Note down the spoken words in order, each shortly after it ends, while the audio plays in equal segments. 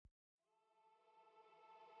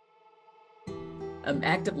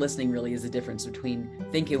Active listening really is the difference between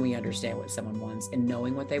thinking we understand what someone wants and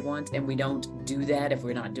knowing what they want, and we don't do that if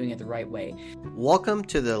we're not doing it the right way. Welcome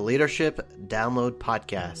to the Leadership Download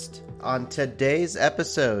Podcast. On today's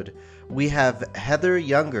episode, we have Heather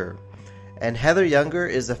Younger. And Heather Younger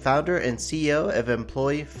is the founder and CEO of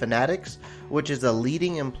Employee Fanatics, which is a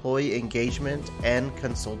leading employee engagement and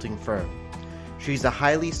consulting firm. She's a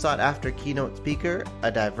highly sought-after keynote speaker,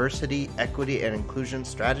 a diversity, equity, and inclusion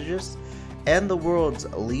strategist, and the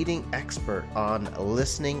world's leading expert on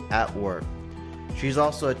listening at work. She's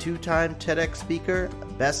also a two-time TEDx speaker,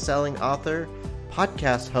 best-selling author,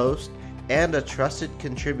 podcast host, and a trusted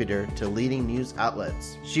contributor to leading news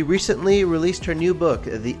outlets. She recently released her new book,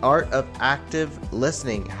 The Art of Active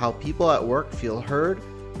Listening: How People at Work Feel Heard,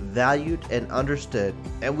 Valued, and Understood.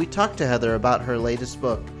 And we talked to Heather about her latest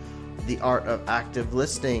book, The Art of Active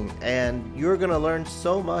Listening, and you're going to learn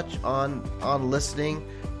so much on listening.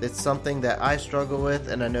 It's something that I struggle with,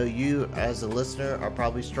 and I know you as a listener are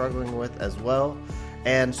probably struggling with as well.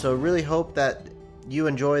 And so really hope that you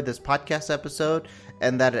enjoy this podcast episode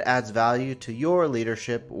and that it adds value to your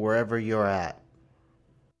leadership wherever you're at.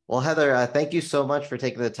 Well, Heather, thank you so much for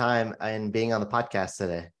taking the time and being on the podcast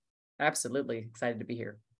today. Absolutely. Excited to be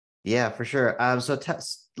here. Yeah, for sure.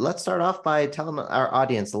 Let's start off by telling our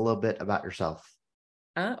audience a little bit about yourself.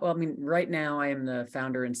 Right now I am the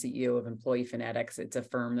founder and CEO of Employee Fanatics. It's a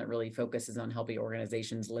firm that really focuses on helping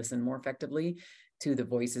organizations listen more effectively to the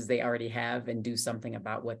voices they already have and do something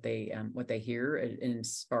about what they hear,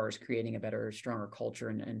 as far as creating a better, stronger culture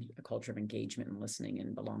and a culture of engagement and listening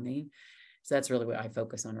and belonging. So that's really what I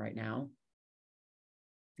focus on right now.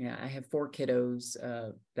 Yeah, I have 4 kiddos.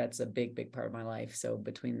 That's a big part of my life. So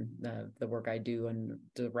between the work I do and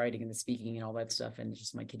the writing and the speaking and all that stuff, and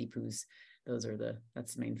just my kitty poos, that's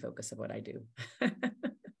the main focus of what I do.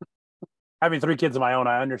 Having 3 kids of my own,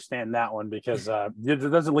 I understand that one because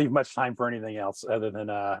it doesn't leave much time for anything else other than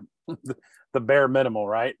the bare minimal,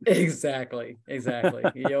 right? Exactly.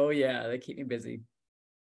 Oh yeah, they keep me busy.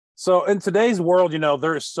 So in today's world,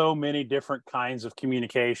 there are so many different kinds of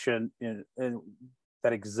communication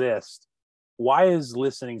that exist. Why is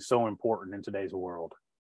listening so important in today's world?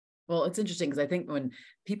 Well, it's interesting because I think when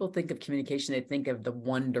people think of communication, they think of the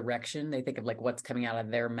one direction. They think of like what's coming out of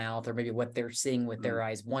their mouth or maybe what they're seeing with their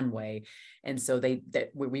eyes one way. And so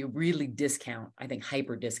we really discount, I think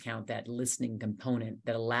hyper discount that listening component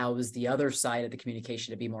that allows the other side of the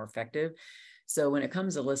communication to be more effective. So when it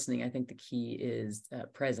comes to listening, I think the key is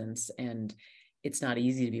presence. And it's not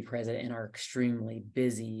easy to be present in our extremely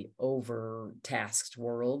busy, overtasked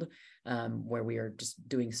world, where we are just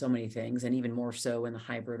doing so many things, and even more so in the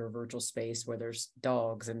hybrid or virtual space where there's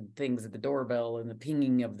dogs and things at the doorbell and the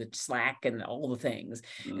pinging of the Slack and all the things.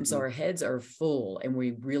 Mm-hmm. And so our heads are full and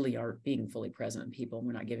we really aren't being fully present with people.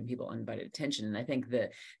 We're not giving people undivided attention. And I think the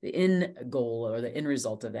end goal or the end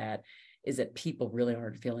result of that is that people really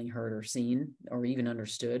aren't feeling heard or seen or even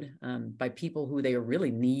understood by people who they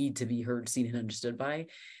really need to be heard, seen, and understood by.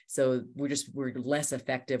 So we're less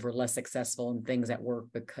effective or less successful in things at work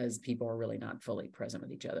because people are really not fully present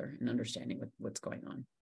with each other and understanding what's going on.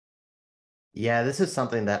 Yeah, this is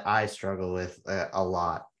something that I struggle with a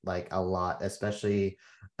lot, especially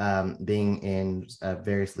being in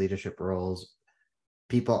various leadership roles.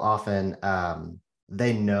 People often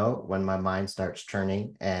they know when my mind starts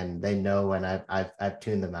churning, and they know when I've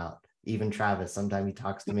tuned them out. Even Travis, sometimes he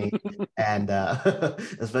talks to me, and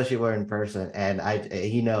especially we're in person, and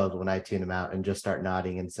he knows when I tune him out and just start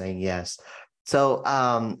nodding and saying yes. So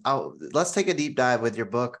let's take a deep dive with your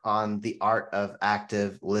book on the art of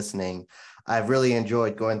active listening. I've really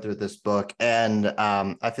enjoyed going through this book, and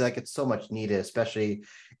I feel like it's so much needed, especially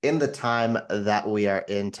in the time that we are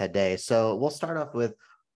in today. So we'll start off with,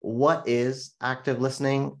 what is active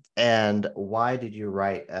listening, and why did you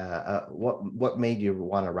write? What made you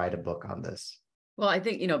want to write a book on this? Well, I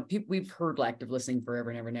think, we've heard active listening forever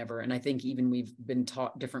and ever and ever. And I think even we've been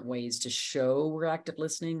taught different ways to show we're active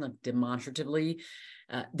listening, like demonstratively.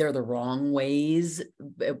 They're the wrong ways,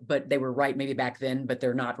 but they were right maybe back then, but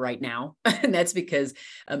they're not right now. And that's because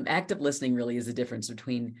active listening really is the difference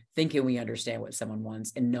between thinking we understand what someone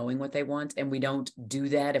wants and knowing what they want. And we don't do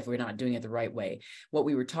that if we're not doing it the right way. What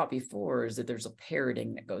we were taught before is that there's a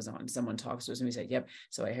parroting that goes on. Someone talks to us and we say, yep,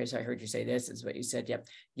 so I heard you say this is what you said.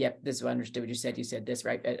 Yep, this is what I understood what you said. You said this,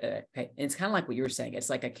 right? And it's kind of like what you were saying. It's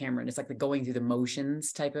like a camera, and it's like the going through the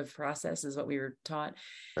motions type of process is what we were taught.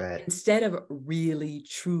 Right. Instead of really really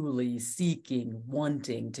truly seeking,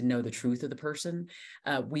 wanting to know the truth of the person,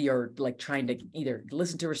 we are like trying to either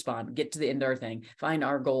listen to respond, get to the end of our thing, find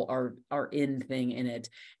our goal, our end thing in it,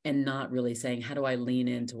 and not really saying, how do I lean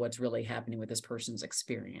into what's really happening with this person's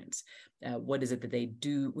experience? What is it that they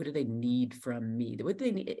do? What do they need from me? What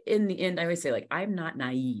they need in the end? I always say, like, I'm not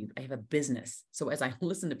naive. I have a business. So as I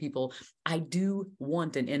listen to people, I do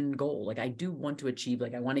want an end goal. Like I do want to achieve,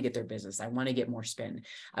 like I want to get their business. I want to get more spend.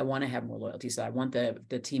 I want to have more loyalty. So I want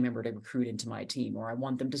the team member to recruit into my team, or I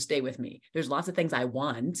want them to stay with me. There's lots of things I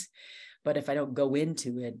want, but if I don't go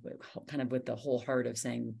into it kind of with the whole heart of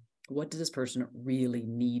saying, what does this person really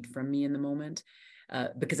need from me in the moment?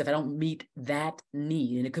 Because if I don't meet that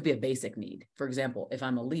need, and it could be a basic need, for example, if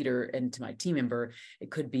I'm a leader and to my team member, it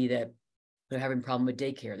could be that they're having a problem with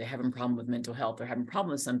daycare, they're having a problem with mental health, they're having a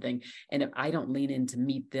problem with something. And if I don't lean in to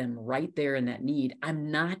meet them right there in that need,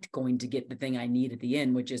 I'm not going to get the thing I need at the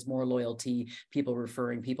end, which is more loyalty, people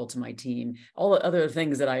referring people to my team, all the other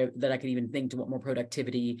things that I could even think to want more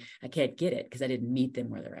productivity. I can't get it because I didn't meet them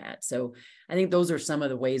where they're at. So I think those are some of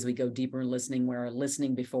the ways we go deeper in listening, where our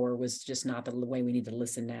listening before was just not the way we need to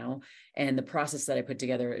listen now. And the process that I put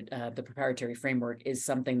together, the proprietary framework, is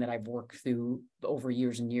something that I've worked through over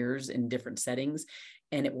years and years in different settings,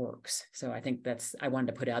 and it works. So I think I wanted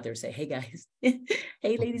to put out there, say, hey guys,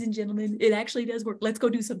 hey ladies and gentlemen, it actually does work. Let's go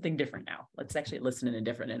do something different now. Let's actually listen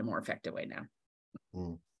in a more effective way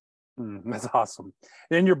now. That's awesome.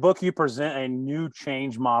 In your book, you present a new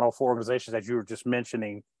change model for organizations that you were just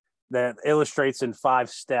mentioning that illustrates in 5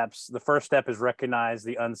 steps. The first step is recognize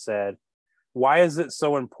the unsaid. Why is it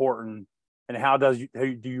so important? And how do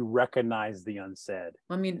you recognize the unsaid?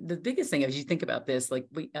 I mean, the biggest thing is, you think about this, like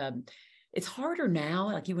it's harder now.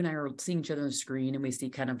 Like you and I are seeing each other on the screen, and we see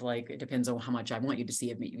kind of like, it depends on how much I want you to see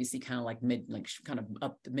of me. We see kind of like kind of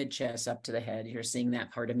up the mid chest up to the head. You're seeing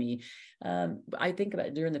that part of me. I think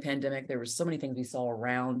about during the pandemic, there were so many things we saw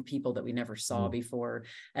around people that we never saw before.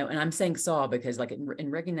 And I'm saying saw because, like, in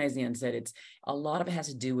recognizing the unsaid, it's a lot of it has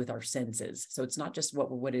to do with our senses. So it's not just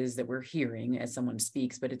what it is that we're hearing as someone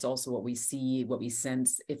speaks, but it's also what we see, what we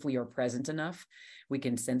sense. If we are present enough, we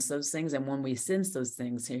can sense those things. And when we sense those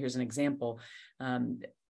things, here's an example.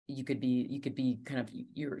 You could be kind of,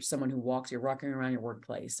 you're someone who you're walking around your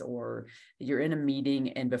workplace, or you're in a meeting,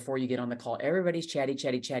 and before you get on the call, everybody's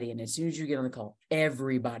chatty. And as soon as you get on the call,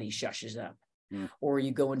 everybody shushes up. Or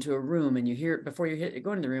you go into a room and you hear, before you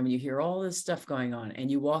go into the room, and you hear all this stuff going on, and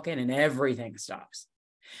you walk in and everything stops.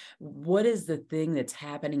 What is the thing that's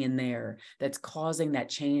happening in there that's causing that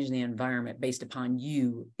change in the environment based upon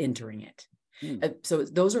you entering it? So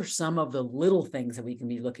those are some of the little things that we can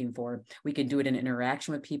be looking for. We can do it in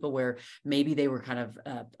interaction with people where maybe they were kind of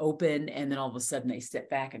open, and then all of a sudden they sit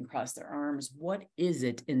back and cross their arms. What is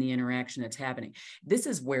it in the interaction that's happening? This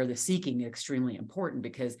is where the seeking is extremely important,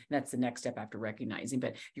 because that's the next step after recognizing.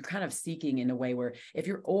 But you're kind of seeking in a way where, if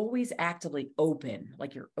you're always actively open,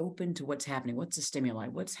 like you're open to what's happening, what's the stimuli,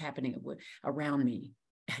 what's happening around me.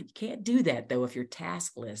 You can't do that, though, if your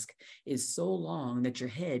task list is so long that your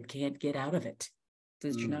head can't get out of it. So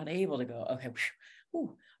that you're not able to go, okay,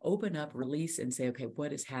 open up, release, and say, okay,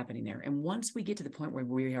 what is happening there? And once we get to the point where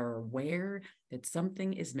we are aware that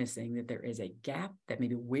something is missing, that there is a gap that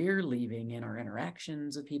maybe we're leaving in our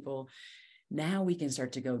interactions with people, now we can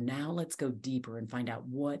start to go, now let's go deeper and find out,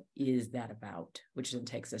 what is that about, which then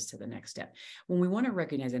takes us to the next step. When we want to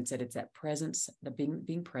recognize, and said, it's that presence, the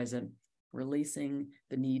being present, releasing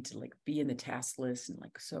the need to like be in the task list and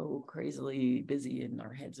like so crazily busy, and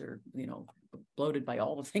our heads are, bloated by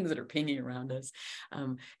all the things that are pinging around us.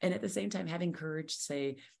 And at the same time, having courage to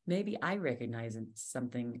say, maybe I recognize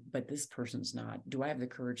something, but this person's not. Do I have the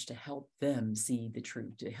courage to help them see the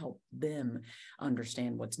truth, to help them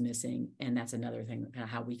understand what's missing? And that's another thing, kind of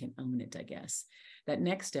how we can own it, I guess. That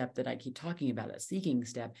next step that I keep talking about, that seeking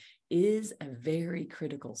step, is a very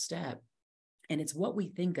critical step. And it's what we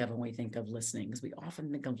think of when we think of listening, because we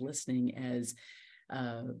often think of listening as,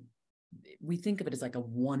 we think of it as like a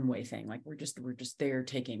one-way thing. Like we're just there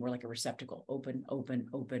taking, we're like a receptacle, open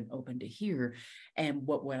to hear. And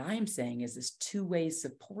what I'm saying is this two-way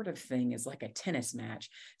supportive thing is like a tennis match.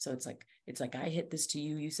 So it's like I hit this to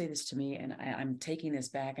you, you say this to me, and I'm taking this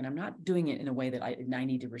back, and I'm not doing it in a way that I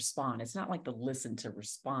need to respond. It's not like the listen to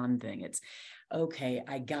respond thing. It's, okay,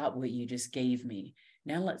 I got what you just gave me.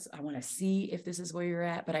 now I want to see if this is where you're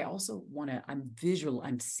at, but I also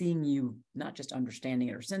I'm seeing you, not just understanding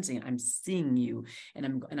it or sensing it, I'm seeing you,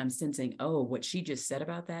 and I'm sensing, oh, what she just said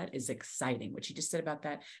about that is exciting. What she just said about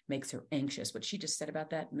that makes her anxious. What she just said about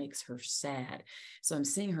that makes her sad. So I'm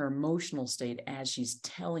seeing her emotional state as she's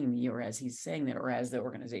telling me, or as he's saying that, or as the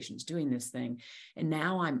organization's doing this thing. And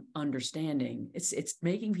now I'm understanding. It's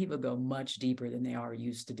making people go much deeper than they are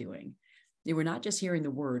used to doing. We're not just hearing the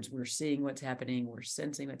words, we're seeing what's happening, we're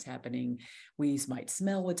sensing what's happening, we might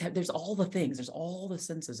smell what's happening. There's all the things, there's all the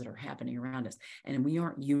senses that are happening around us, and we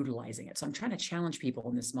aren't utilizing it. So I'm trying to challenge people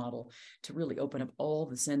in this model to really open up all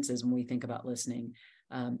the senses when we think about listening,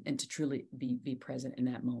 and to truly be present in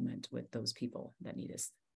that moment with those people that need us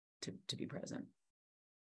to be present.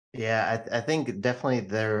 Yeah, I think definitely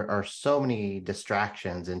there are so many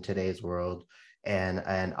distractions in today's world,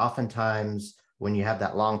 and oftentimes when you have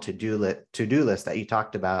that long to-do list that you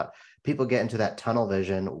talked about, people get into that tunnel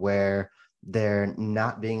vision where they're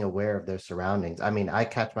not being aware of their surroundings. I mean, I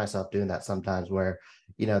catch myself doing that sometimes where,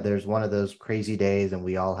 there's one of those crazy days, and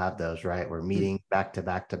we all have those, right? We're meeting back to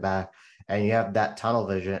back to back, and you have that tunnel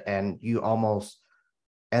vision, and you almost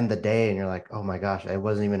end the day and you're like, oh my gosh, I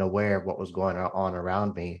wasn't even aware of what was going on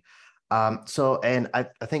around me. And I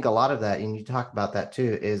think a lot of that, and you talk about that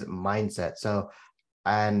too, is mindset. So,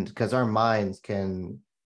 and because our minds can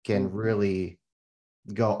really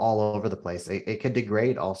go all over the place. It could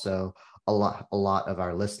degrade also a lot of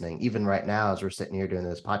our listening. Even right now, as we're sitting here doing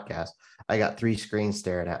this podcast, I got 3 screens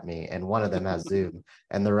staring at me, and one of them has Zoom,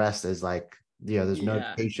 and the rest is like, there's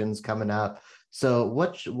notifications coming up. So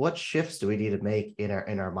what shifts do we need to make in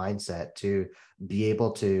our mindset to be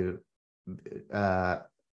able to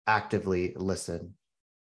actively listen?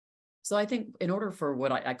 So I think in order for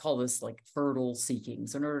what I call this like fertile seeking,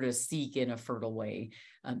 so in order to seek in a fertile way,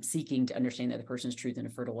 seeking to understand that the person's truth in a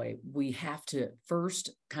fertile way, we have to first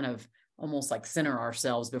kind of almost like center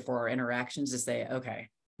ourselves before our interactions to say, okay,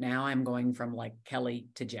 now I'm going from like Kelly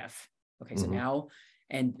to Jeff. Okay, so now,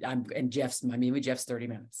 and Jeff's, I mean, with Jeff's 30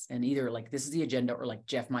 minutes, and either like this is the agenda, or like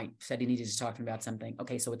Jeff said he needed to talk about something.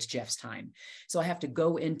 Okay, so it's Jeff's time. So I have to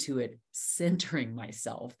go into it centering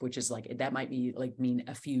myself, which is like, that might be like mean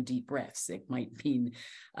a few deep breaths. It might mean,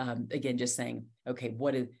 again, just saying, okay,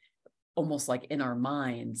 what is almost like in our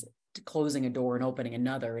minds, closing a door and opening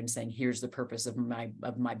another and saying, here's the purpose of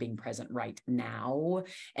my being present right now.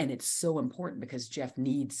 And it's so important because Jeff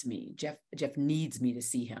needs me. Jeff needs me to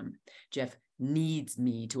see him. Jeff needs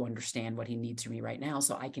me to understand what he needs from me right now,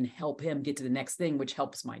 so I can help him get to the next thing, which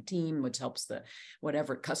helps my team, which helps the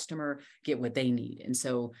whatever customer get what they need. And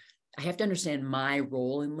so I have to understand my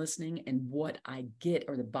role in listening and what I get,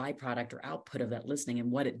 or the byproduct or output of that listening,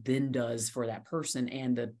 and what it then does for that person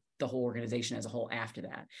and the whole organization as a whole after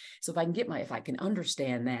that. So if I can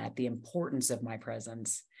understand that, the importance of my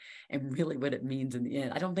presence and really what it means in the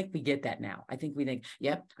end, I don't think we get that now. I think we think,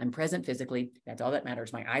 yep, I'm present physically. That's all that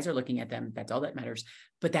matters. My eyes are looking at them. That's all that matters.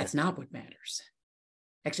 But that's not what matters.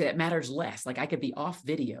 Actually, that matters less. Like I could be off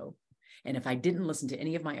video, and if I didn't listen to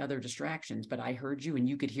any of my other distractions, but I heard you and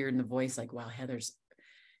you could hear in the voice, like, wow,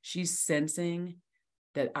 she's sensing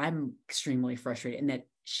that I'm extremely frustrated and that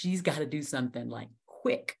she's got to do something like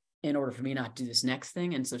quick in order for me not to do this next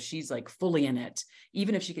thing. And so she's like fully in it,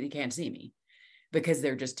 even if she can't see me, because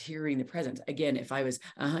they're just hearing the presence. Again, if I was,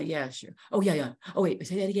 yeah, sure. Oh, yeah. Oh, wait,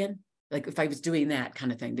 say that again. Like if I was doing that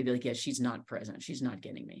kind of thing, they'd be like, yeah, she's not present. She's not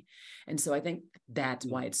getting me. And so I think that's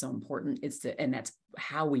why it's so important. And that's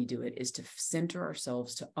how we do it, is to center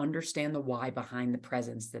ourselves, to understand the why behind the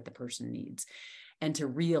presence that the person needs, and to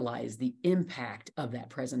realize the impact of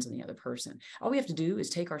that presence on the other person. All we have to do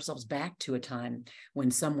is take ourselves back to a time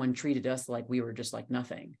when someone treated us like we were just like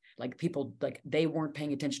nothing. Like people, like they weren't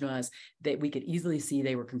paying attention to us, that we could easily see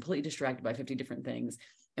they were completely distracted by 50 different things.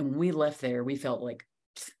 And when we left there, we felt like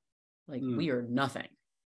we are nothing.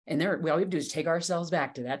 And all we have to do is take ourselves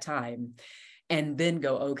back to that time and then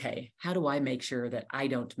go, okay, how do I make sure that I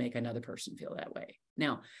don't make another person feel that way?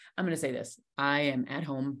 Now, I'm going to say this. I am at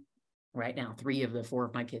home right now. 3 of the 4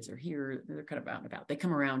 of my kids are here. They're kind of out and about. They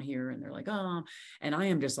come around here and they're like, oh, and I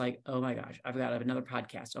am just like, oh my gosh, I've got another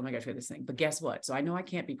podcast. Oh my gosh, we have this thing. But guess what? So I know I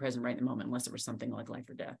can't be present right in the moment unless it was something like life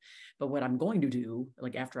or death. But what I'm going to do,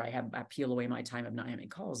 like after I peel away my time of not having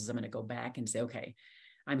calls, is I'm going to go back and say, okay,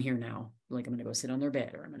 I'm here now. Like I'm going to go sit on their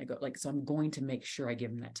bed, or I'm going to go so I'm going to make sure I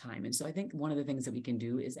give them that time. And so I think one of the things that we can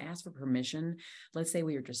do is ask for permission. Let's say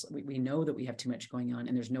we know that we have too much going on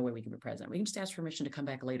and there's no way we can be present. We can just ask permission to come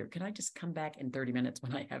back later. Can I just come back in 30 minutes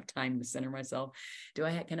when I have time to center myself?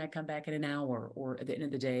 Can I come back in an hour or at the end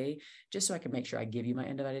of the day, just so I can make sure I give you my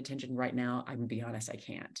undivided attention? Right now, I'm going to be honest, I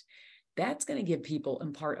can't. that's going to give people,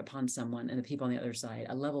 impart upon someone and the people on the other side,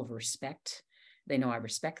 a level of respect. They know I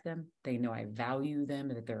respect them. They know I value them,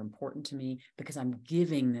 that they're important to me because I'm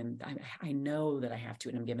giving them, I know that I have to,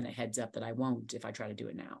 and I'm giving a heads up that I won't if I try to do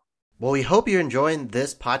it now. Well, we hope you're enjoying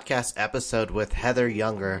this podcast episode with Heather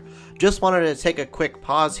Younger. Just wanted to take a quick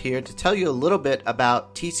pause here to tell you a little bit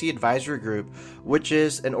about TC Advisory Group, which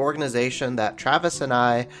is an organization that Travis and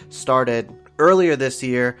I started earlier this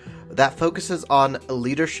year that focuses on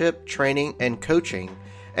leadership, training, and coaching.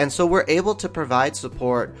 And so we're able to provide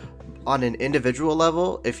support on an individual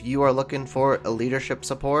level. If you are looking for a leadership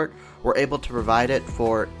support, we're able to provide it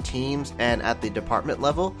for teams and at the department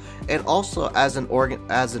level, and also as an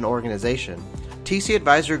organization. TC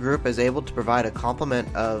Advisory Group is able to provide a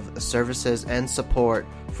complement of services and support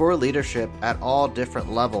for leadership at all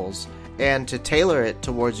different levels and to tailor it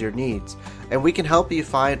towards your needs. And we can help you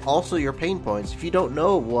find also your pain points. If you don't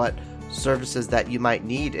know what services that you might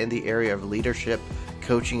need in the area of leadership,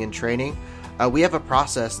 coaching, and training, we have a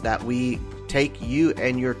process that we take you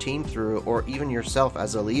and your team through, or even yourself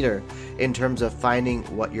as a leader, in terms of finding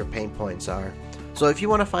what your pain points are. So if you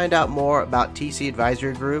want to find out more about TC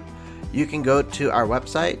Advisory Group, you can go to our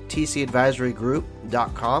website,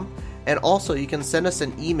 tcadvisorygroup.com, and also you can send us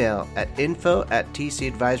an email at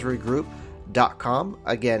info@tcadvisorygroup.com.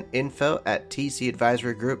 Again,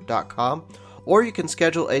 info@tcadvisorygroup.com. Or you can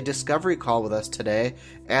schedule a discovery call with us today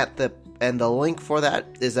and the link for that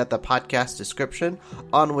is at the podcast description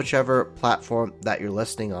on whichever platform that you're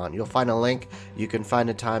listening on. You'll find a link. You can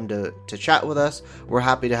find a time to chat with us. We're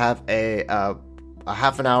happy to have a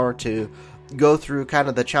half an hour to go through kind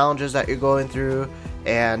of the challenges that you're going through,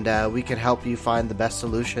 and we can help you find the best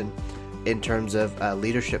solution in terms of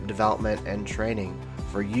leadership development and training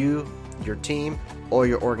for you, your team, or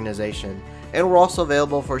your organization. And we're also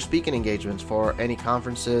available for speaking engagements for any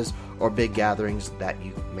conferences or big gatherings that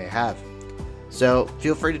you may have. So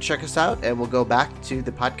feel free to check us out, and we'll go back to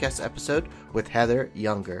the podcast episode with Heather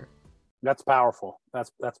Younger. That's powerful.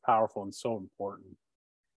 That's powerful and so important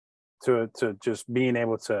to just being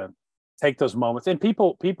able to take those moments. And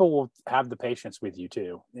people will have the patience with you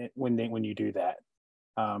too when you do that.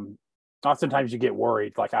 Oftentimes you get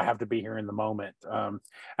worried, like I have to be here in the moment. I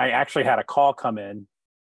actually had a call come in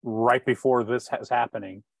right before this was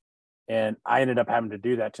happening, and I ended up having to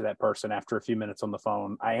do that to that person after a few minutes on the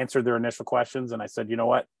phone. I answered their initial questions, and I said, you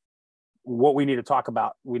know what we need to talk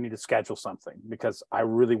about, we need to schedule something, because I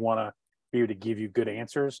really want to be able to give you good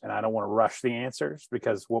answers, and I don't want to rush the answers,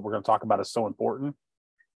 because what we're going to talk about is so important.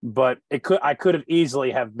 But I could have easily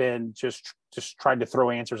have been just tried to throw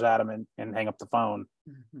answers at them and hang up the phone.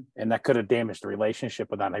 Mm-hmm. And that could have damaged the relationship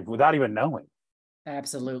without even knowing.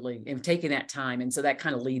 Absolutely. And taking that time. And so that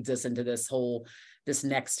kind of leads us into this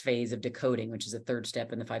next phase of decoding, which is the third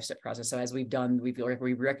step in the 5-step process. So as we've done, we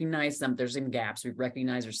recognize there's some gaps. We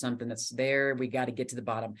recognize there's something that's there. We got to get to the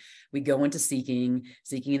bottom. We go into seeking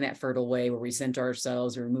in that fertile way where we center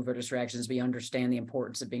ourselves, we remove our distractions, we understand the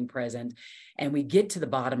importance of being present, and we get to the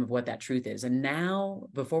bottom of what that truth is. And now,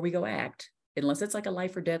 before we go act, unless it's like a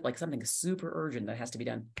life or death, like something super urgent that has to be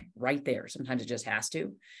done right there, sometimes it just has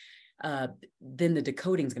to, then the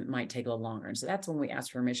decoding might take a little longer. And so that's when we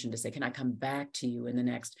ask permission to say, can I come back to you in the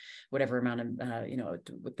next whatever amount of,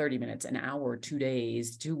 30 minutes, an hour, 2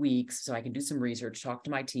 days, 2 weeks, so I can do some research, talk to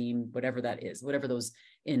my team, whatever that is, whatever those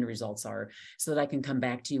end results are, so that I can come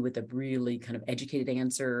back to you with a really kind of educated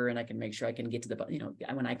answer, and I can make sure I can get to the,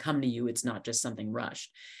 when I come to you, it's not just something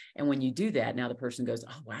rushed. And when you do that, now the person goes,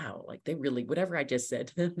 oh, wow, like they really, whatever I just said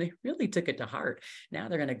to them, they really took it to heart. Now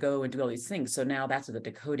they're going to go and do all these things. So now that's what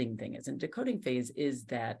the decoding thing is. And decoding phase is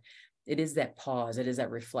that it is that pause. It is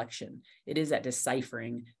that reflection. It is that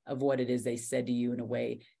deciphering of what it is they said to you in a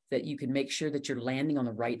way that you can make sure that you're landing on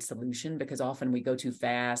the right solution, because often we go too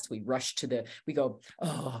fast. We rush we go,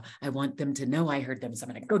 oh, I want them to know I heard them. So I'm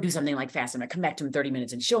going to go do something like fast. I'm going to come back to them in 30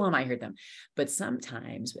 minutes and show them I heard them. But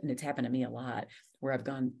sometimes, and it's happened to me a lot, where I've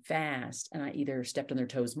gone fast and I either stepped on their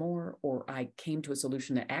toes more, or I came to a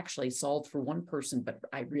solution that actually solved for one person, but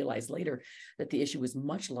I realized later that the issue was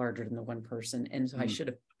much larger than the one person. And so I should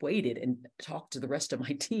have waited and talked to the rest of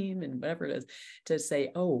my team and whatever it is to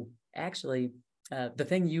say, oh, actually, the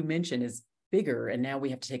thing you mentioned is bigger, and now we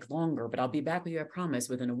have to take longer, but I'll be back with you, I promise,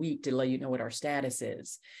 within a week to let you know what our status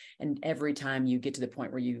is. And every time you get to the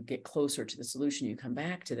point where you get closer to the solution, you come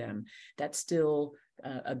back to them. That's still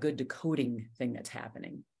a good decoding thing that's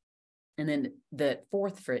happening. And then the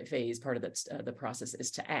fourth phase, part of the process,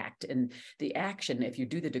 is to act. And the action, if you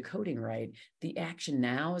do the decoding right, the action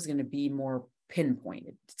now is going to be more pinpoint.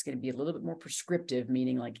 It's going to be a little bit more prescriptive,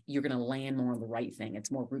 meaning like you're going to land more on the right thing. It's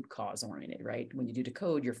more root cause oriented, right? When you do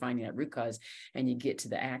decode, you're finding that root cause and you get to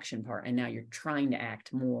the action part. And now you're trying to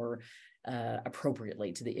act more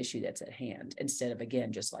appropriately to the issue that's at hand, instead of,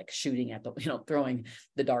 again, just like shooting at the, throwing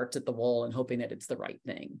the darts at the wall and hoping that it's the right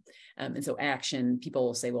thing. And so action, people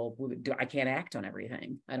will say, well, I can't act on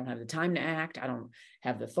everything. I don't have the time to act. I don't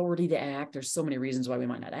have the authority to act. There's so many reasons why we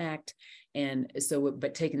might not act. And so,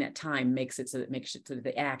 but taking that time makes it so that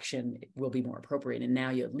the action will be more appropriate. And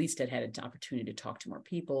now you at least had an opportunity to talk to more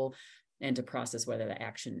people and to process whether the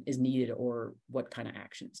action is needed or what kind of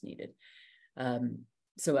action is needed.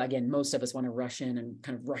 So again, most of us want to rush in and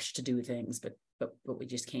kind of rush to do things, but we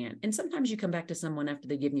just can't. And sometimes you come back to someone after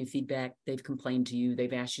they've given you feedback, they've complained to you,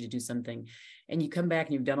 they've asked you to do something, and you come back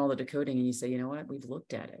and you've done all the decoding and you say, you know what, we've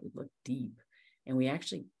looked at it, we've looked deep, and we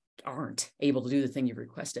actually aren't able to do the thing you've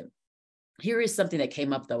requested. Here is something that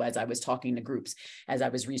came up, though, as I was talking to groups, as I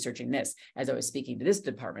was researching this, as I was speaking to this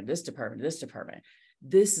department.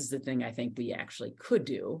 This is the thing I think we actually could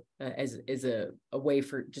do as a way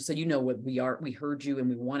for, just so you know what we heard you and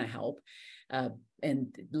we want to help. And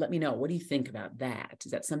let me know, what do you think about that?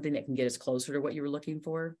 Is that something that can get us closer to what you were looking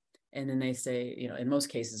for? And then they say, in most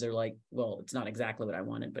cases, they're like, well, it's not exactly what I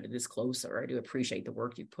wanted, but it is closer. I do appreciate the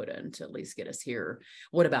work you put in to at least get us here.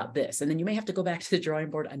 What about this? And then you may have to go back to the drawing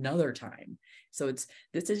board another time. So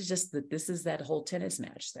this is that whole tennis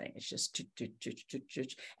match thing. It's just,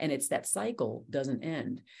 and it's that cycle doesn't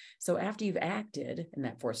end. So after you've acted in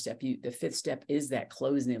that fourth step, the fifth step is that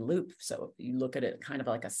closing in loop. So you look at it kind of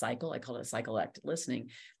like a cycle. I call it a cycle active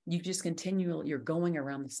listening. You just you're going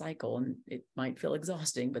around the cycle, and it might feel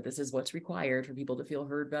exhausting, but this is what's required for people to feel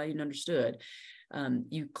heard, valued, and understood.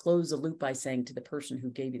 You close the loop by saying to the person who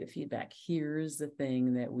gave you the feedback, here's the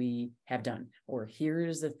thing that we have done, or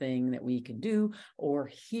here's the thing that we can do, or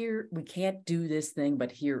here, we can't do this thing,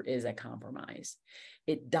 but here is a compromise.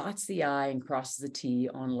 It dots the I and crosses the T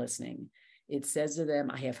on listening. It says to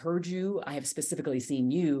them, I have heard you, I have specifically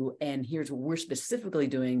seen you, and here's what we're specifically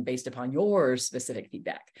doing based upon your specific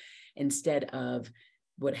feedback. Instead of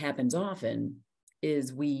what happens often is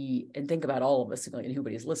and think about all of us, and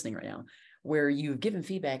everybody's listening right now, where you've given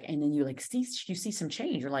feedback and then you see some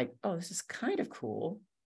change. You're like, oh, this is kind of cool.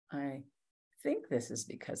 I think this is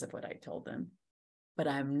because of what I told them, but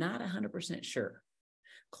I'm not 100% sure.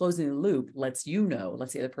 Closing the loop lets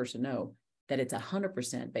the other person know that it's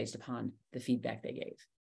 100% based upon the feedback they gave.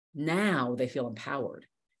 Now they feel empowered.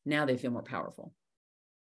 Now they feel more powerful.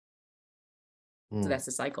 So that's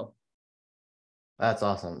the cycle. That's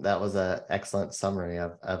awesome. That was an excellent summary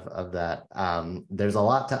of that. There's a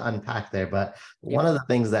lot to unpack there, but one of the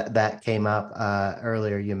things that came up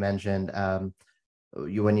earlier, you mentioned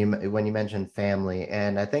when you mentioned family,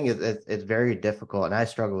 and I think it's very difficult, and I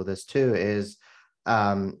struggle with this too, is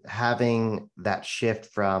having that shift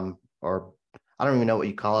from, or I don't even know what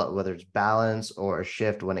you call it, whether it's balance or a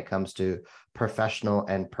shift when it comes to professional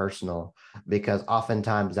and personal, because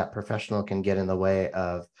oftentimes that professional can get in the way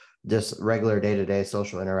of just regular day-to-day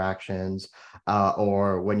social interactions,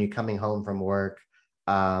 or when you're coming home from work,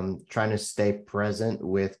 trying to stay present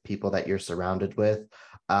with people that you're surrounded with,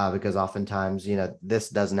 because oftentimes, this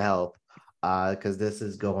doesn't help, because this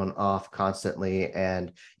is going off constantly.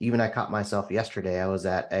 And even I caught myself yesterday, I was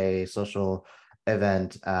at a social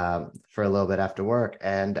event for a little bit after work,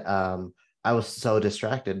 and I was so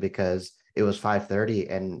distracted because it was 5:30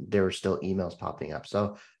 and there were still emails popping up.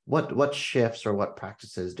 So what shifts or what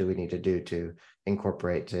practices do we need to do to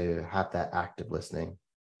incorporate to have that active listening?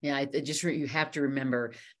 Yeah, you have to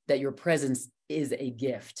remember that your presence is a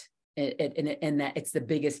gift, and that it's the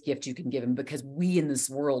biggest gift you can give them, because we in this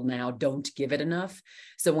world now don't give it enough.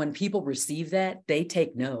 So when people receive that, they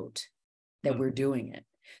take note that we're doing it.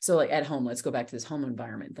 So like at home, let's go back to this home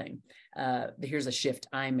environment thing. Here's a shift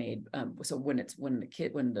I made. So when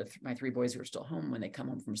my three boys who are still home, when they come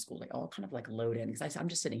home from school, they all kind of like load in, because I'm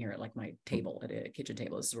just sitting here at like my table, at a kitchen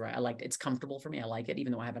table. This is where I like it. It's comfortable for me. I like it,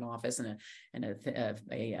 even though I have an office and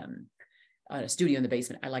a studio in the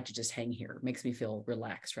basement. I like to just hang here. It makes me feel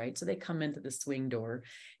relaxed, right? So they come into the swing door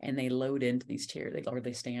and they load into these chairs.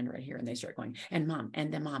 They stand right here and they start going, and mom,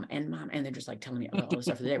 and then mom, and mom, and they're just like telling me all the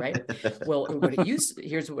stuff for the day, right? Well,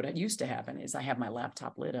 here's what it used to happen is I have my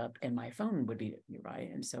laptop lit up and my phone would be nearby.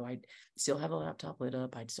 And so I'd still have a laptop lit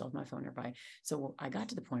up. I'd still have my phone nearby. So I got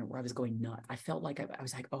to the point where I was going nuts. I felt like I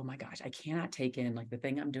was like, oh my gosh, I cannot take in like the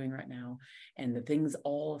thing I'm doing right now and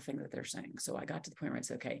all the things that they're saying. So I got to the point where I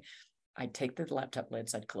said, okay, I'd take the laptop lid,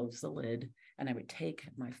 so I'd close the lid, and I would take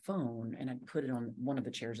my phone and I'd put it on one of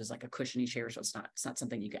the chairs as like a cushiony chair. So it's not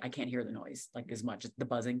something I can't hear the noise like as much as the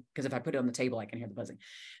buzzing. Because if I put it on the table, I can hear the buzzing.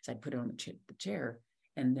 So I'd put it on the chair.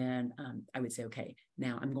 And then I would say, okay,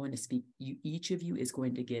 now I'm going to speak. Each of you is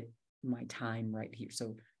going to get my time right here.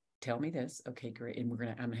 So tell me this. Okay, great. And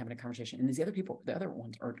I'm having a conversation. And these other people, the other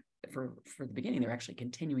ones are for the beginning, they're actually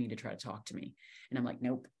continuing to try to talk to me. And I'm like,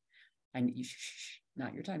 nope,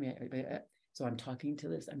 not your time yet. So I'm talking to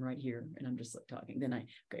this. I'm right here, and I'm just like talking. Then I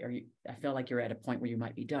feel like you're at a point where you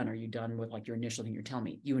might be done. Are you done with like your initial thing you're telling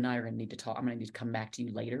me? You and I are going to need to talk. I'm going to need to come back to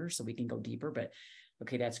you later so we can go deeper. But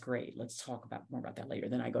okay, that's great. Let's talk more about that later.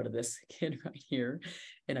 Then I go to this kid right here,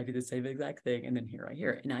 and I do the same exact thing. And then here I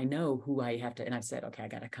hear it, and I know who I have to. And I've said, okay, I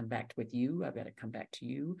got to come back with you. I've got to come back to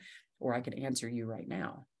you, or I can answer you right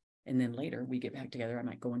now. And then later we get back together. I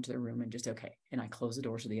might go into the room and just, okay. And I close the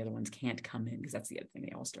door so the other ones can't come in, because that's the other thing.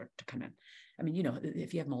 They all start to come in. I mean,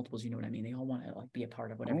 if you have multiples, you know what I mean? They all want to like be a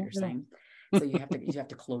part of whatever you're saying. So you have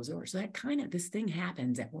to close the door. So that this thing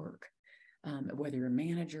happens at work, whether you're a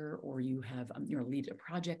manager or you have, you're a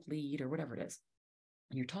project lead or whatever it is.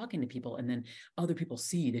 And you're talking to people, and then other people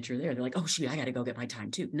see that you're there. They're like, oh shoot, I got to go get my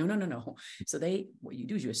time too. No. So what you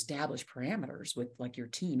do is you establish parameters with like your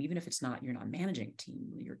team, even if you're not managing a team,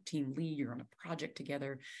 your team lead, you're on a project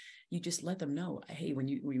together. You just let them know, hey, when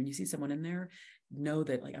you see someone in there, know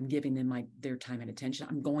that like I'm giving them their time and attention.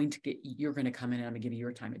 You're going to come in and I'm going to give you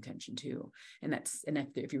your time and attention too. And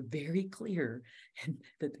if you're very clear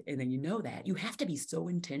and then you know that, you have to be so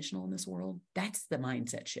intentional in this world. That's the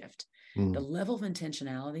mindset shift. The level of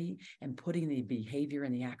intentionality and putting the behavior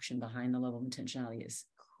and the action behind the level of intentionality is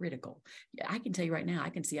critical. I can tell you right now, I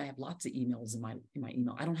can see I have lots of emails in my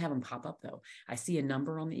email. I don't have them pop up though. I see a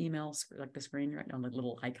number on the email, like the screen right now, the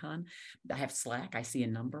little icon. I have Slack. I see a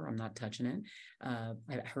number. I'm not touching it. I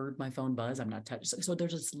heard my phone buzz. I'm not touching. So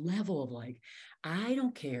there's this level of like, I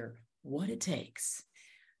don't care what it takes.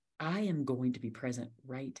 I am going to be present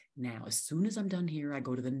right now. As soon as I'm done here, I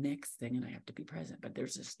go to the next thing and I have to be present. But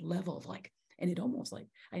there's this level of like, and it almost like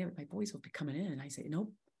my voice will be coming in and I say,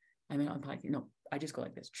 nope. I'm on podcast. No, I just go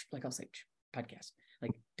like this. Like I'll say podcast,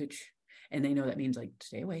 like, and they know that means like,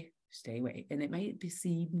 stay away. And it might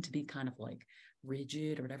seem to be kind of like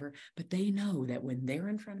rigid or whatever, but they know that when they're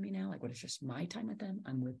in front of me now, like when it's just my time with them,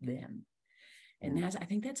 I'm with them. And I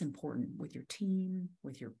think that's important with your team,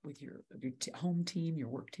 with your home team, your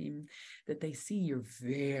work team, that they see you're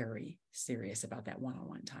very serious about that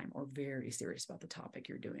one-on-one time, or very serious about the topic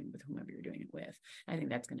you're doing with whomever you're doing it with. I think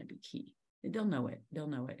that's going to be key. And they'll know it,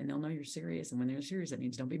 and they'll know you're serious. And when they're serious, that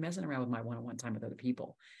means don't be messing around with my one-on-one time with other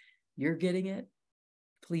people. You're getting it.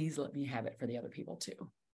 Please let me have it for the other people too.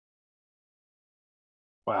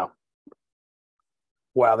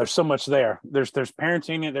 Wow, there's so much there. There's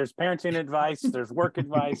parenting advice, there's work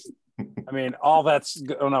advice. I mean, all that's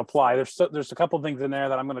going to apply. There's a couple of things in there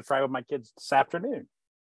that I'm going to try with my kids this afternoon.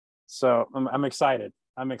 So I'm excited.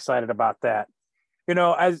 I'm excited about that.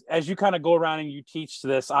 As you kind of go around and you teach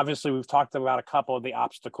this, obviously we've talked about a couple of the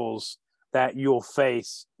obstacles that you'll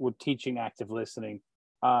face with teaching active listening.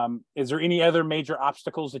 Is there any other major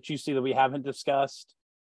obstacles that you see that we haven't discussed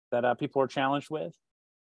that people are challenged with?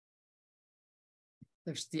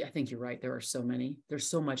 I think you're right. There are so many. There's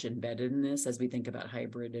so much embedded in this as we think about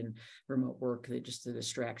hybrid and remote work, that just the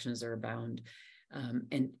distractions are abound.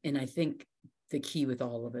 And I think the key with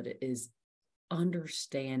all of it is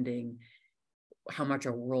understanding how much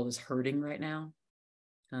our world is hurting right now.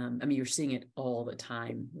 I mean, you're seeing it all the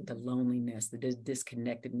time, the loneliness, the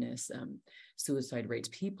disconnectedness, suicide rates.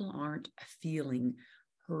 People aren't feeling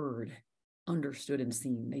heard, understood, and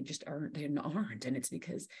seen. They just aren't. They aren't. And it's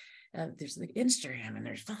because there's like Instagram and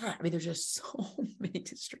there's there's just so many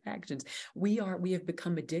distractions. We have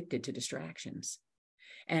become addicted to distractions,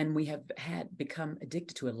 and we have become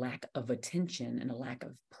addicted to a lack of attention and a lack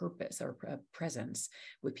of purpose or presence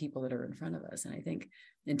with people that are in front of us. And I think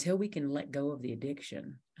until we can let go of the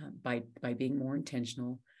addiction by being more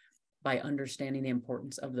intentional, by understanding the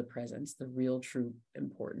importance of the presence, the real true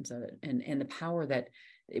importance of it, and the power that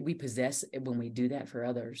we possess when we do that for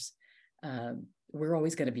others, we're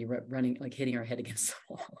always going to be running, like hitting our head against the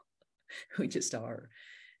wall. We just are.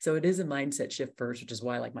 So it is a mindset shift first, which is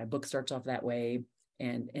why like my book starts off that way.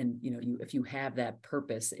 And if you have that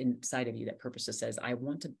purpose inside of you, that purpose that says, I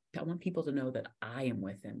want people to know that I am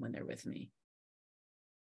with them when they're with me.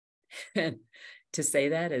 And to say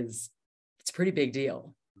that it's a pretty big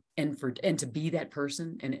deal. And to be that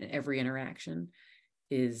person in every interaction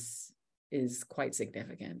is quite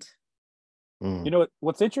significant.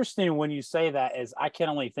 What's interesting when you say that is I can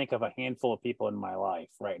only think of a handful of people in my life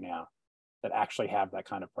right now that actually have that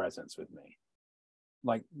kind of presence with me.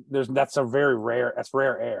 Like that's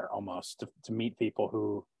rare air almost to meet people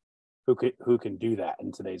who can do that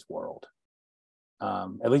in today's world.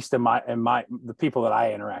 At least in the people that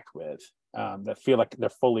I interact with, that feel like they're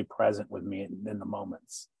fully present with me in the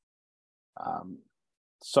moments.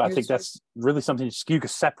 So I think that's really something you can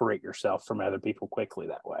separate yourself from other people quickly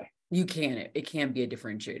that way. You can, it can be a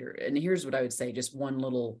differentiator. And here's what I would say, just one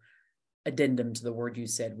little addendum to the word you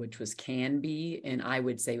said, which was can be, and I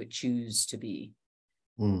would say would choose to be.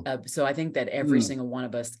 So I think that every single one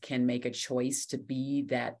of us can make a choice to be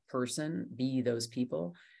that person, be those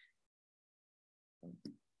people.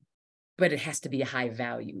 But it has to be a high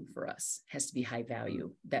value for us. It has to be high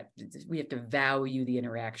value, that we have to value the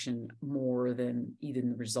interaction more than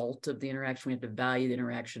even the result of the interaction. We have to value the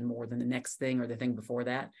interaction more than the next thing or the thing before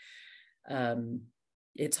that.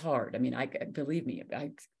 It's hard. I mean, believe me,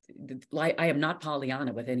 I am not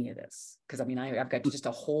Pollyanna with any of this, because I mean, I've got just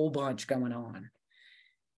a whole bunch going on.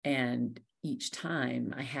 And each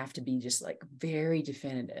time I have to be just like very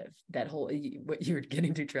definitive. That whole, what you're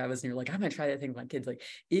getting to, Travis, and you're like, I'm going to try that thing with my kids. Like,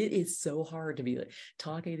 it is so hard to be like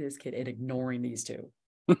talking to this kid and ignoring these two.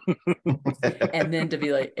 And then to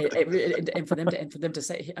be like, and for them to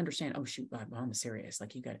say, understand, oh shoot, my mom is serious.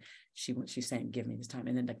 Like, she's saying, give me this time.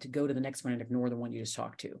 And then like to go to the next one and ignore the one you just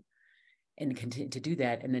talked to. And continue to do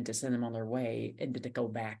that, and then to send them on their way and to go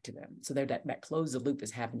back to them. So that close the loop is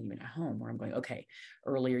happening even at home, where I'm going, okay,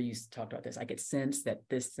 earlier you talked about this. I get sense that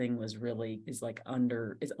this thing is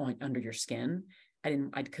under your skin.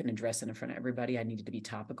 I couldn't address it in front of everybody. I needed to be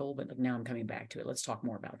topical, but now I'm coming back to it. Let's talk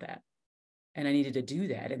more about that. And I needed to do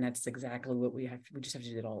that. And that's exactly what we just have to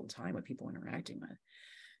do it all the time with people interacting with.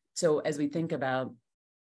 So as we think about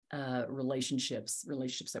relationships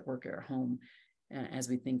at work or at home, as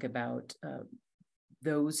we think about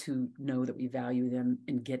those who know that we value them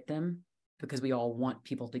and get them, because we all want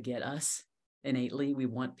people to get us innately. We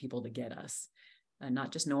want people to get us,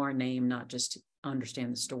 not just know our name, not just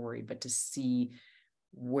understand the story, but to see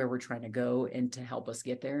where we're trying to go and to help us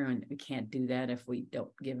get there. And we can't do that if we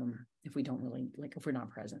don't give them, if we don't really, like, if we're not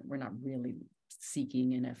present, we're not really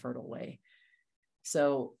seeking in a fertile way.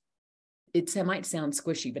 So it might sound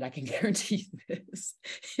squishy, but I can guarantee this.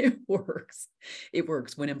 It works. It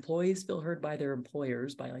works. When employees feel heard by their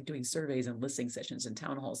employers, by like doing surveys and listening sessions and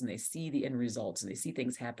town halls, and they see the end results and they see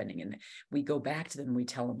things happening, and we go back to them and we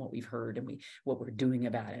tell them what we've heard and what we're doing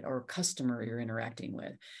about it. Or a customer you're interacting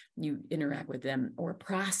with, you interact with them, or a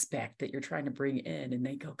prospect that you're trying to bring in, and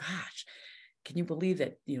they go, gosh, can you believe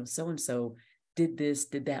that, so-and-so did this,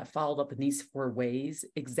 did that, followed up in these 4 ways,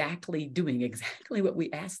 doing exactly what we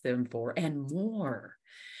asked them for and more.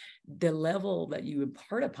 The level that you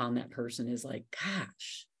impart upon that person is like,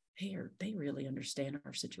 gosh, they really understand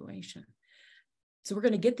our situation. So we're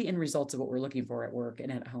going to get the end results of what we're looking for at work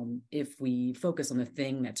and at home if we focus on the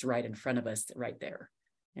thing that's right in front of us right there.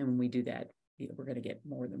 And when we do that, we're going to get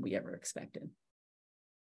more than we ever expected.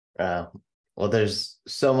 Well, there's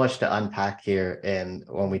so much to unpack here, and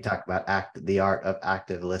when we talk about the art of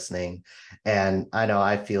active listening, and I know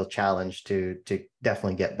I feel challenged to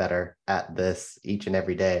definitely get better at this each and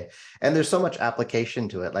every day. And there's so much application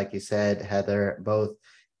to it, like you said, Heather, both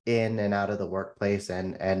in and out of the workplace,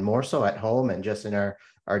 and more so at home and just in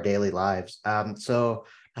our daily lives. So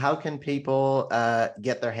how can people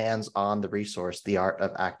get their hands on the resource, The Art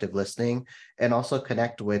of Active Listening, and also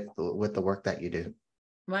connect with the work that you do?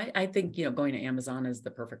 I think, going to Amazon is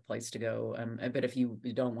the perfect place to go. But if you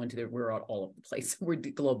don't want to, we're all over the place. We're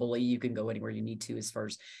globally, you can go anywhere you need to as far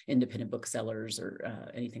as independent booksellers or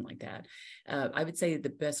anything like that. I would say the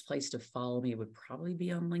best place to follow me would probably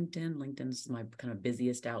be on LinkedIn. LinkedIn's my kind of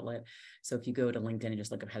busiest outlet. So if you go to LinkedIn and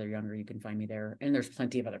just look up Heather Younger, you can find me there. And there's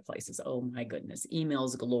plenty of other places. Oh my goodness,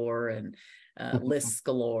 emails galore and lists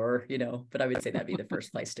galore, but I would say that'd be the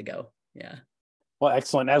first place to go. Yeah. Well,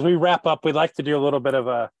 excellent. As we wrap up, we'd like to do a little bit of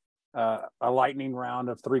a lightning round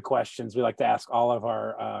of 3 questions we like to ask all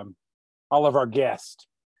of our guests.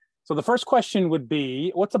 So the first question would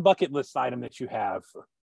be, what's a bucket list item that you have?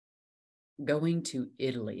 Going to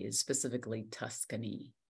Italy, specifically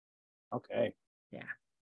Tuscany. Okay. Yeah.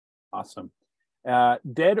 Awesome.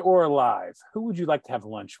 Dead or alive, who would you like to have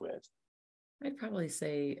lunch with? I'd probably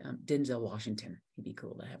say Denzel Washington. He'd be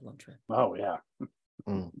cool to have lunch with. Oh, yeah.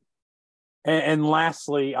 And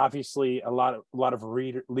lastly, obviously, a lot of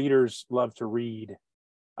leaders love to read.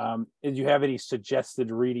 Do you have any suggested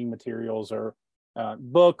reading materials or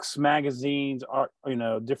books, magazines, or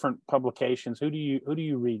different publications? Who do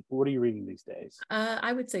you read? What are you reading these days?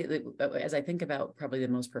 I would say that as I think about probably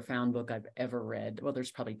the most profound book I've ever read, well, there's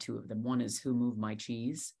probably 2 of them. One is Who Moved My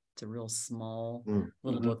Cheese It's a real small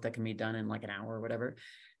little Mm-hmm. book that can be done in like an hour or whatever.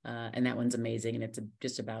 And that one's amazing. And it's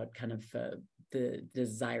just about kind of the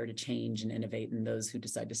desire to change and innovate, and those who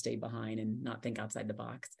decide to stay behind and not think outside the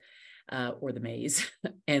box or the maze.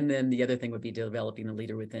 And then the other thing would be Developing the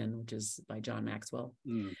Leader Within, which is by John Maxwell.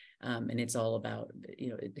 And it's all about,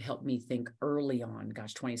 it helped me think early on,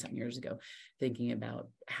 20-something years ago, thinking about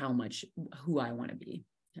who I want to be.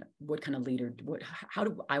 What kind of leader, how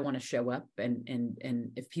do I want to show up?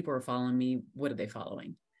 And if people are following me, what are they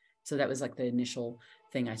following? So that was like the initial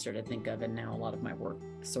thing I started to think of. And now a lot of my work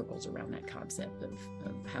circles around that concept of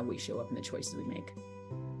how we show up and the choices we make.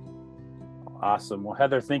 Awesome. Well,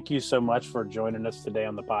 Heather, thank you so much for joining us today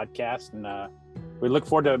on the podcast. And we look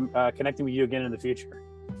forward to connecting with you again in the future.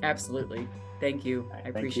 Absolutely. Thank you. I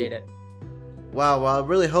appreciate it. Wow. Well, I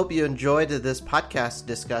really hope you enjoyed this podcast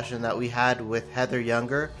discussion that we had with Heather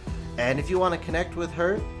Younger. And if you want to connect with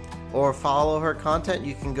her or follow her content,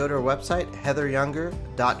 you can go to her website,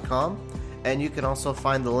 heatheryounger.com. And you can also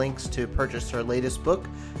find the links to purchase her latest book,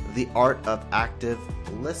 The Art of Active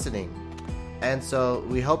Listening. And so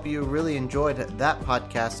we hope you really enjoyed that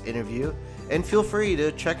podcast interview. And feel free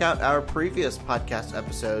to check out our previous podcast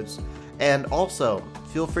episodes. And also,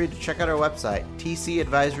 feel free to check out our website,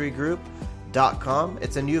 tcadvisorygroup.com.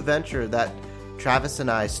 It's a new venture that Travis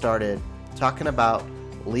and I started talking about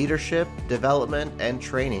leadership, development, and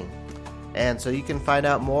training. And so you can find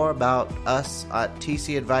out more about us at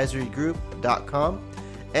tcadvisorygroup.com.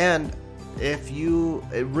 And if you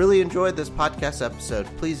really enjoyed this podcast episode,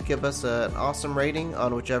 please give us an awesome rating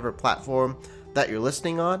on whichever platform that you're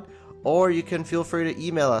listening on. Or you can feel free to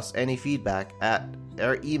email us any feedback at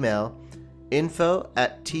our email,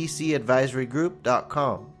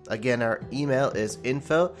 info@tcadvisorygroup.com. Again, our email is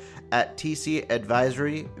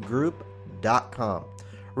info@tcadvisorygroup.com.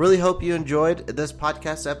 Really hope you enjoyed this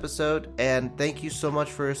podcast episode, and thank you so much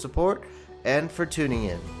for your support and for tuning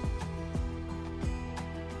in.